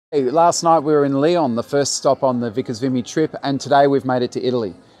Hey, last night we were in Lyon, the first stop on the Vickers Vimy trip, and today we've made it to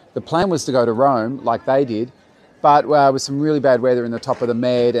Italy. The plan was to go to Rome, like they did, but with some really bad weather in the top of the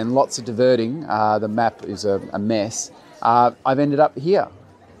Med and lots of diverting, the map is a mess, I've ended up here,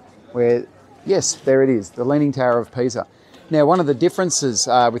 where, yes, there it is, the Leaning Tower of Pisa. Now, one of the differences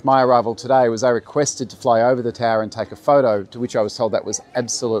with my arrival today was I requested to fly over the tower and take a photo, to which I was told that was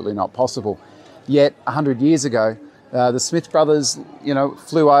absolutely not possible. Yet, 100 years ago, the Smith brothers,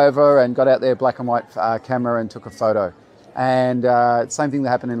 flew over and got out their black and white camera and took a photo. And same thing that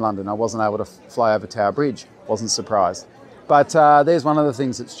happened in London. I wasn't able to fly over Tower Bridge. Wasn't surprised. But there's one of the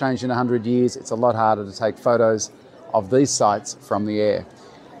things that's changed in 100 years. It's a lot harder to take photos of these sites from the air.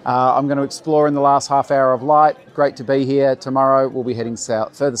 I'm going to explore in the last half hour of light. Great to be here. Tomorrow we'll be heading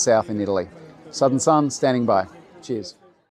further south in Italy. Southern Sun standing by. Cheers.